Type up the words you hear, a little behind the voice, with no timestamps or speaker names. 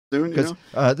soon, you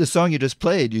Because the song you just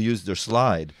played, you used their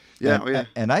slide. Yeah, and, oh, yeah.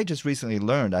 And I just recently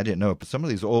learned, I didn't know, but some of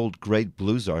these old great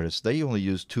blues artists, they only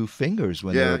use 2 fingers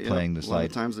when they were playing the slide. A lot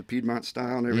of times the Piedmont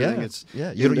style and everything. Yeah,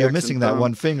 It's You're missing that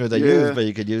one finger they use, but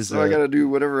you could use. So I got to do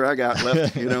whatever I got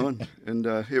left, and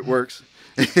it works.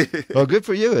 Well, good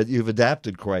for you. You've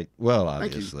adapted quite well,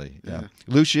 obviously. Thank you. Yeah.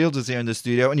 Lou Shields is here in the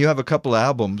studio, and you have a couple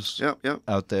albums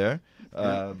out there.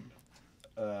 Well,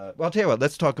 I'll tell you what,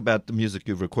 let's talk about the music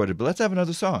you've recorded, but let's have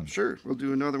another song. Sure, we'll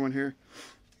do another one here.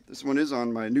 This one is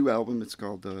on my new album. It's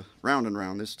called Round and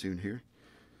Round, this tune here.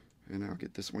 And I'll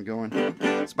get this one going.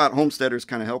 It's about homesteaders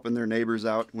kind of helping their neighbors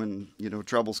out when,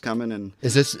 trouble's coming and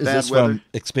Is this weather. From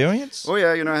experience? Oh,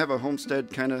 yeah, I have a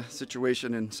homestead kind of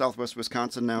situation in southwest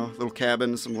Wisconsin now, a little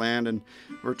cabin, some land, and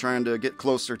we're trying to get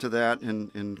closer to that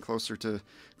and closer to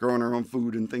growing our own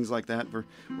food and things like that.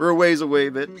 We're a ways away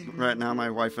a bit right now, my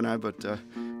wife and I, but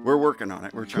we're working on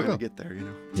it. We're trying to get there,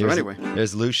 So anyway.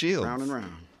 There's Lou Shields. Round and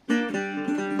round.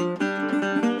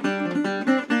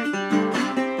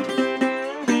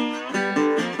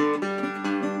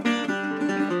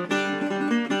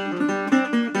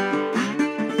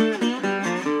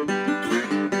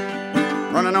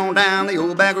 Running on down the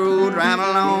old back road, driving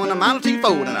along the Model T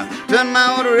Ford, and I turn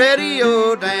my old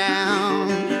radio down.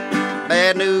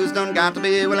 Bad news done got to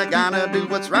be, well, I gotta do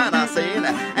what's right, I say, and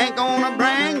it ain't gonna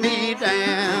bring me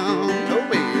down. Oh,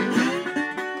 yeah.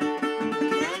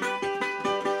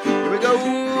 Here we go,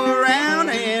 round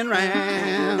and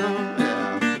round.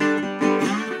 Yeah.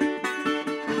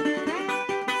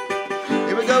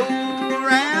 Here we go,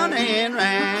 round and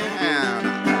round.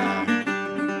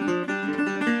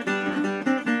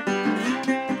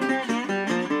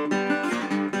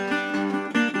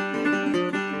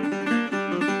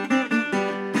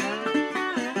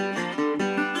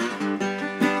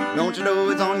 Don't you know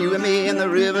it's on you and me, and the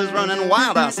river's running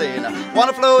wild, I say, and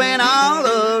water flowing all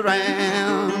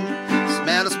around.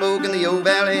 Smell the smoke in the old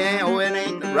valley, oh, it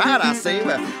ain't right, I say.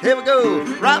 Well, here we go,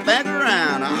 right back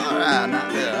around. All right, now,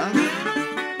 yeah.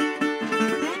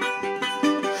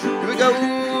 Here we go,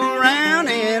 round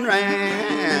and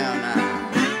round.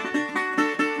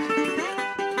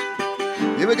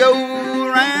 Here we go,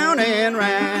 round and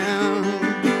round.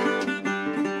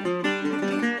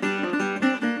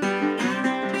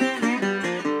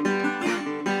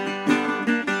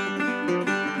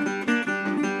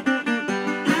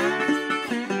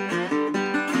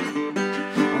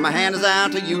 My hand is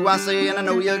out to you, I say, and I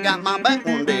know you got my back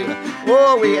one day.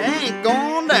 Oh, we ain't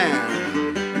going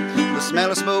down. The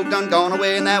smell of smoke done gone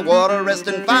away, and that water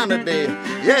resting fine today.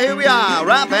 Yeah, here we are,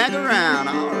 right back around.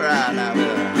 All right, now,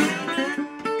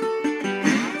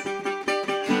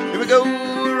 here we go,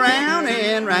 round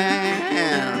and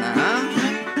round.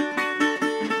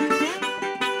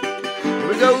 Here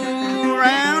we go,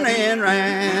 round and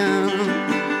round.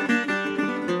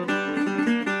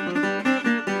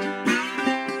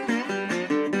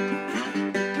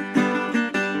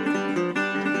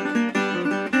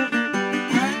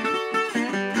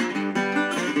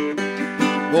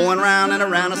 Going round and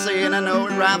around, I say, and I know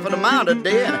it's right for the mile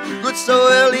today. And good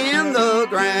soil in the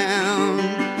ground.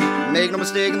 Make no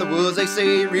mistake, in the woods they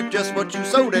say, reap just what you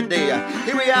sow today.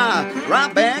 Here we are,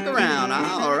 right back around.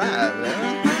 All right,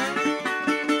 well.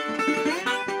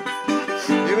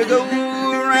 Here we go,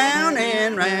 round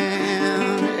and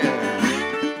round. Yeah.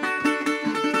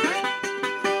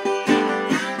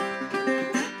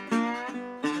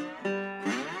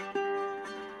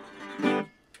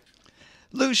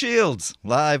 Lou Shields,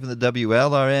 live in the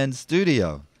WLRN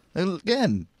studio.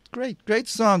 Again, great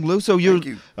song, Lou. So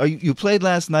you played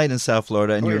last night in South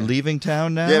Florida, and you're leaving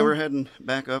town now? Yeah, we're heading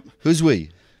back up. Who's we?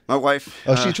 My wife.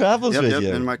 Oh, she travels with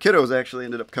you. And my kiddos actually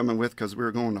ended up coming with because we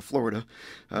were going to Florida.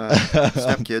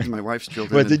 Stepkids, my wife's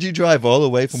children. But did you drive all the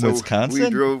way from Wisconsin? We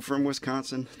drove from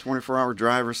Wisconsin, 24-hour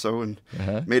drive or so, and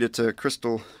made it to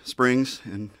Crystal Springs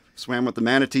and swam with the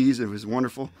manatees. It was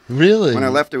wonderful. Really? When I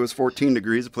left, it was 14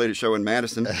 degrees. I played a show in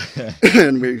Madison,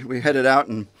 and we headed out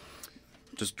and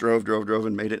just drove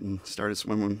and made it and started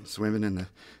swimming in the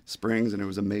springs, and it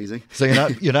was amazing. So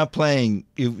you're not playing.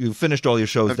 You finished all your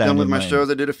shows. I've down done with in my Maine.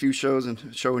 shows. I did a few shows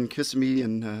and show in Kissimmee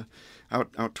and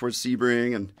out towards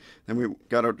Sebring, and then we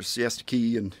got out to Siesta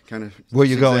Key and kind of. Where are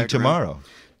you going tomorrow?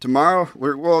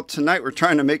 Tomorrow, tonight we're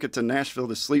trying to make it to Nashville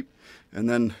to sleep, and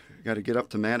then got to get up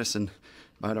to Madison.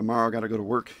 By tomorrow, I got to go to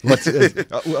work. What's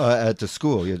at the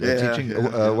school? You're teaching.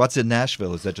 Yeah. What's in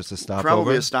Nashville? Is that just a stopover?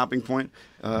 Probably a stopping point.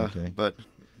 Okay. But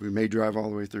we may drive all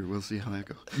the way through. We'll see how that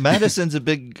goes. Madison's a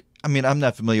big. I mean, I'm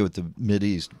not familiar with the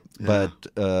Mideast, but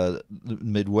the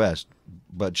Midwest.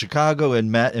 But Chicago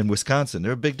and Wisconsin,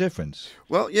 they're a big difference.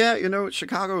 Well, yeah,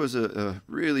 Chicago is a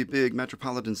really big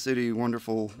metropolitan city,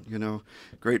 wonderful,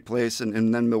 great place.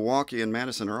 And then Milwaukee and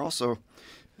Madison are also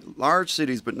large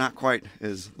cities, but not quite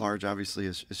as large, obviously,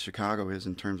 as Chicago is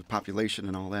in terms of population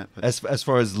and all that. But as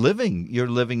far as living, you're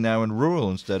living now in rural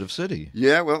instead of city.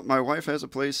 Yeah, well, my wife has a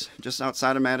place just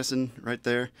outside of Madison right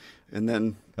there. And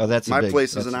then my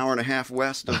place is an hour and a half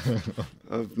west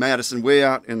of Madison, way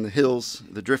out in the hills,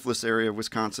 the Driftless area of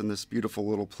Wisconsin, this beautiful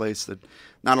little place that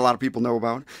not a lot of people know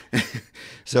about.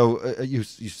 So you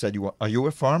said are you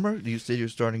a farmer? You said you're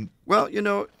starting. Well,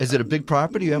 is it a big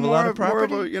property? You have a lot of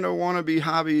property. More of a wannabe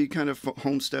hobby kind of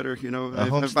homesteader. I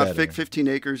have about 15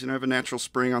 acres. I have a natural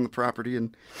spring on the property,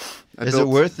 and is it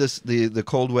worth the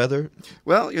cold weather?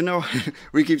 Well,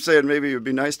 we keep saying maybe it would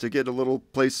be nice to get a little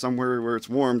place somewhere where it's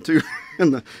warm too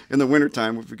in the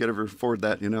wintertime if we could ever afford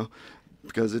that.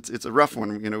 Because it's a rough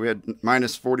one. We had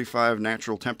minus 45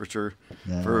 natural temperature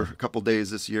for a couple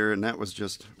days this year, and that was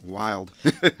just wild.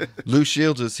 Lou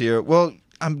Shields is here. Well,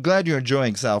 I'm glad you're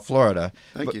enjoying South Florida.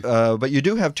 Thank you. But you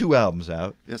do have 2 albums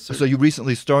out. Yes, sir. So you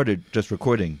recently started just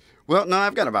recording. Well, no,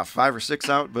 I've got about 5 or 6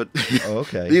 out, but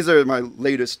okay. These are my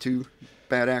latest 2,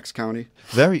 Bad Axe County.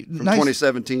 Very from nice.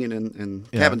 2017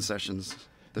 and Cabin Sessions.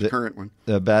 The current one,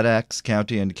 the Bad Axe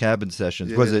County and Cabin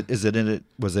Sessions. Yeah. Was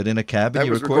it in a cabin? That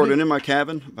was recorded in my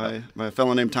cabin by a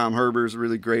fellow named Tom Herber, who's a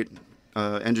really great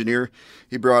engineer.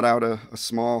 He brought out a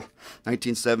small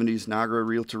 1970s Nagra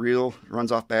reel-to-reel, runs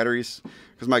off batteries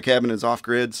because my cabin is off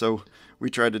grid, so we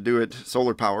tried to do it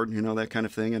solar powered, that kind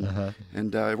of thing,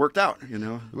 and it worked out,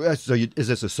 So is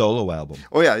this a solo album?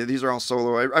 Oh yeah, these are all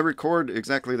solo. I record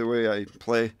exactly the way I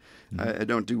play. I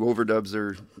don't do overdubs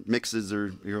or mixes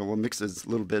or mixes a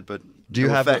little bit, but do you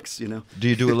have effects? Do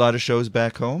you do a lot of shows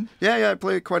back home? Yeah, I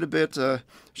play quite a bit.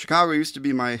 Chicago used to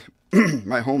be my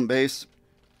my home base,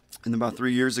 and about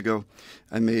 3 years ago,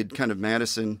 I made kind of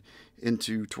Madison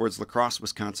towards La Crosse,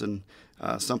 Wisconsin,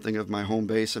 something of my home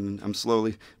base, and I'm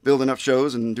slowly building up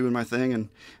shows and doing my thing. And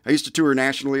I used to tour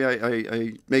nationally.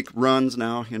 I make runs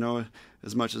now,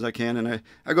 as much as I can, and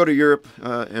I go to Europe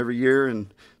every year,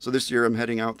 and so this year I'm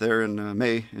heading out there in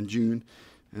May and June,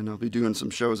 and I'll be doing some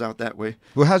shows out that way.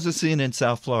 Well, how's the scene in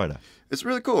South Florida? It's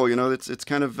really cool. It's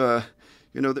kind of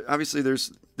obviously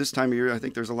there's this time of year. I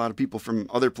think there's a lot of people from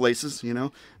other places,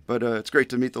 but it's great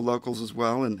to meet the locals as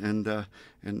well, and a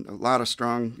lot of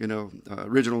strong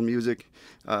original music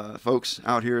folks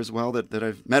out here as well that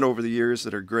I've met over the years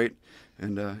that are great,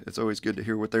 and it's always good to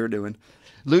hear what they're doing.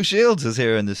 Lou Shields is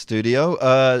here in the studio.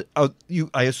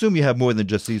 I assume you have more than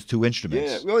just these 2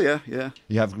 instruments. Yeah, well, yeah.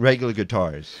 You have regular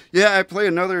guitars. Yeah, I play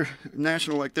another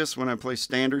national like this when I play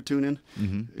standard tuning,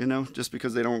 just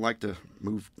because they don't like to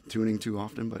move tuning too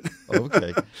often. But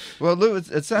okay. Well, Lou,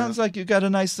 it sounds like you got a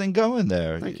nice thing going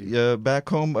there. Thank you. Back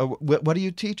home, what do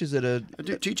you teach? Is it I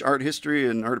do teach art history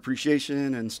and art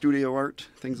appreciation and studio art,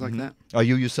 things like that. Are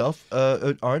you yourself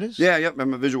an artist? Yeah, yep.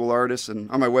 I'm a visual artist, and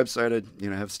on my website,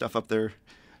 I have stuff up there.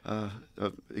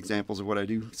 Examples of what I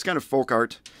do. It's kind of folk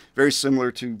art, very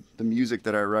similar to the music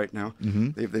that I write now.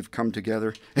 They've come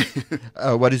together.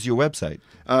 What is your website?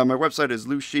 My website is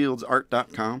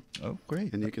loushield'sart.com. Oh,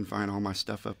 great. And you can find all my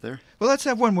stuff up there. Well, let's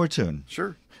have one more tune.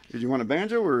 Sure. Do you want a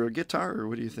banjo or a guitar, or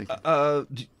what do you think?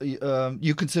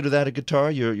 You consider that a guitar?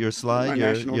 Your slide,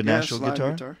 your national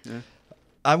guitar? Yeah.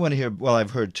 I want to hear. Well, I've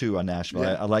heard 2 on Nashville.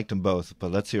 Yeah. I liked them both, but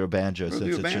let's hear a banjo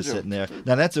since it's just sitting there.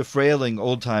 Now that's a frailing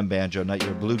old-time banjo, not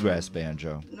your bluegrass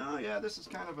banjo. No, yeah, this is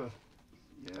kind of a.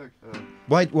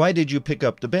 Why did you pick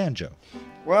up the banjo?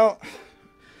 Well,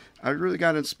 I really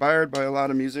got inspired by a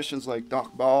lot of musicians like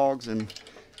Doc Boggs and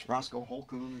Roscoe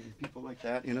Holcomb and people like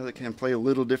that. That can play a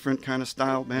little different kind of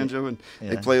style banjo, and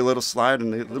they play a little slide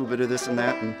and a little bit of this and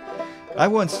that. And I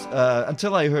once,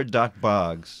 until I heard Doc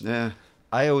Boggs. Yeah.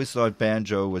 I always thought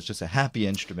banjo was just a happy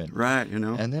instrument. Right,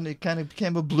 And then it kind of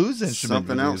became a blues instrument.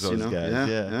 Something else, those guys.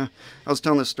 Yeah. I was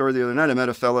telling this story the other night. I met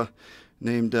a fella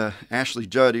named Ashley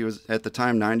Judd. He was, at the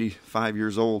time, 95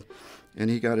 years old. And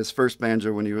he got his first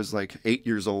banjo when he was like 8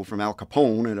 years old from Al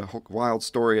Capone. And a wild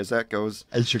story as that goes.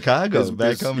 In Chicago,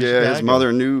 back home in Chicago. Yeah, his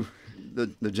mother knew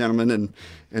the gentleman,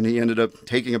 and he ended up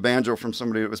taking a banjo from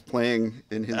somebody that was playing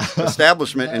in his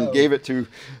establishment and gave it to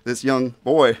this young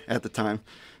boy at the time.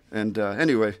 And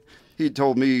anyway, he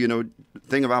told me, the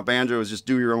thing about banjo is just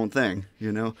do your own thing,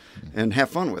 and have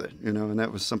fun with it, and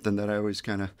that was something that I always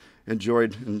kind of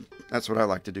enjoyed, and that's what I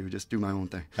like to do, just do my own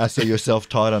thing. So you're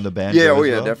self-taught on the banjo? Yeah,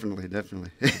 well?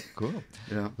 Definitely. Cool.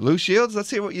 Yeah. Lou Shields, let's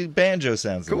hear what your banjo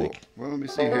sounds cool. like. Well, let me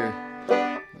see here.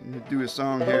 Let me do a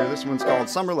song here. This one's called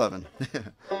Summer Lovin'.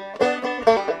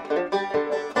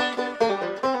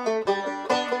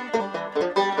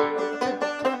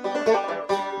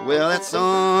 that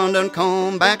sun done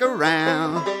come back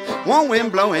around. Warm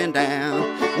wind blowing down,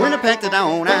 winter packed it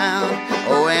on out.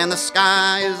 Oh, and the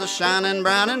sky is a shining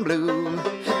brown and blue,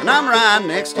 and I'm right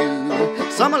next to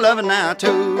you, summer loving now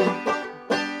too.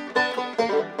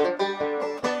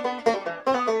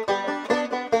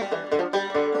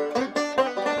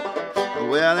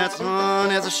 Well, that sun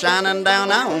is a shining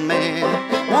down on me,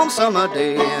 warm summer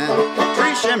day,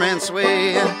 trees shimmering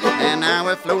sway, and now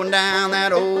we're floating down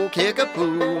that old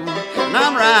Kickapoo, and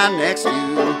I'm right next to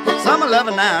you, summer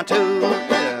loving now too.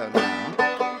 Yeah, now.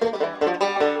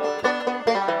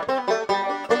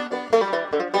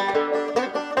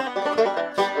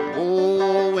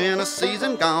 Oh, winter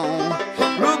season gone,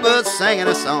 bluebirds singing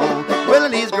a song, willow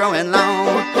leaves growing long.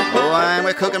 Oh, and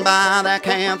we're cooking by that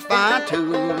campfire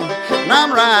too, and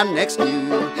I'm right next to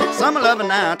you, summer loving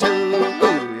now too.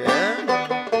 Ooh, yeah.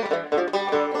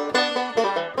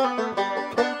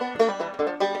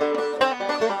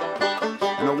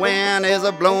 And the wind is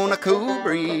a blowing a cool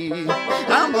breeze,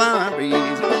 I'm blowing a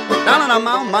breeze, down I'm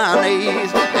on my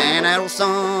knees, and that old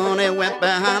sun it went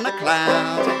behind the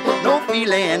clouds, no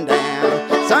feeling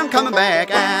down, sun coming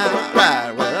back out.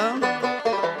 Right, well.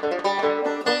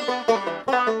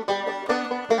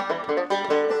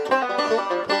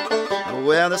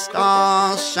 Well, the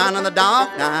stars shine in the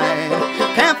dark night,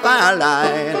 campfire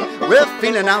light, we're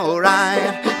feeling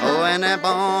alright. Oh, and that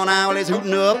barn owl is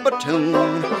hooting up a tune,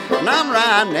 and I'm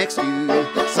right next to you,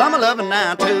 summer loving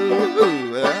now too.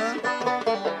 Ooh,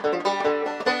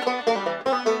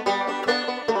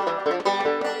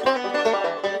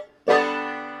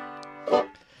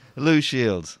 Lou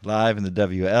Shields, live in the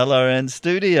WLRN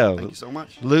studio. Thank you so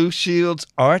much.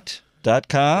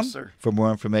 LouShieldsArt.com Yes, sir. for more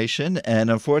information.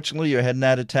 And unfortunately, you're heading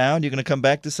out of town. You're going to come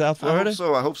back to South Florida?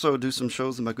 I hope so. Do some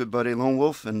shows with my good buddy Lone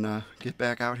Wolf and get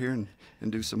back out here and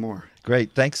do some more.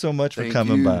 Great. Thanks so much for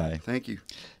coming by. Thank you.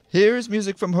 Here's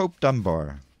music from Hope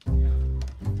Dunbar.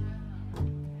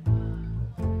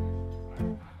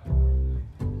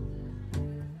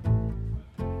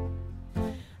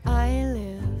 I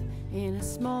live in a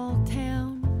small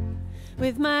town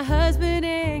with my husband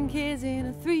and kids in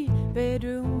a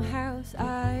 3-bedroom house.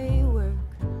 I work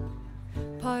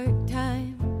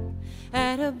part-time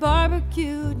at a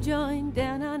barbecue joint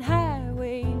down on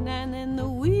Highway 9. Then the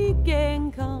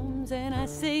weekend comes and I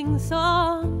sing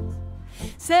songs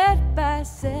set by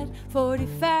set,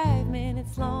 45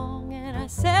 minutes long, and I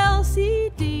sell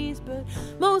CDs, but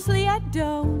mostly I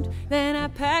don't. Then I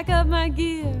pack up my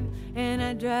gear and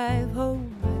I drive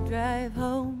home. I drive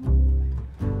home.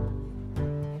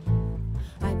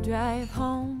 I drive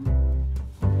home.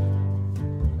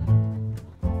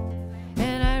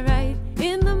 And I write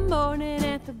in the morning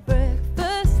at the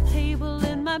breakfast table,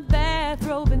 in my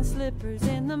bathrobe and slippers,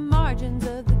 in the margins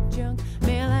of the junk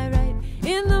mail. I write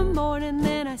in the morning,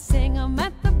 then I sing 'em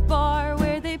at the bar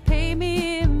where they pay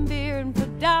me in beer and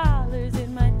put dollars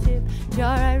in my tip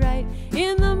jar. I write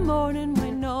in the morning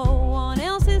when no one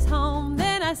else is home,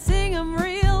 then I sing 'em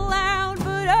real loud,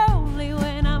 but only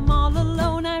when I'm all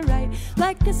alone. I write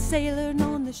like a sailor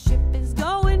knowing the ship is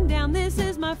going down. This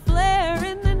is my flare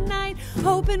in the night,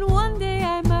 hoping one day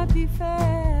I might be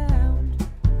found.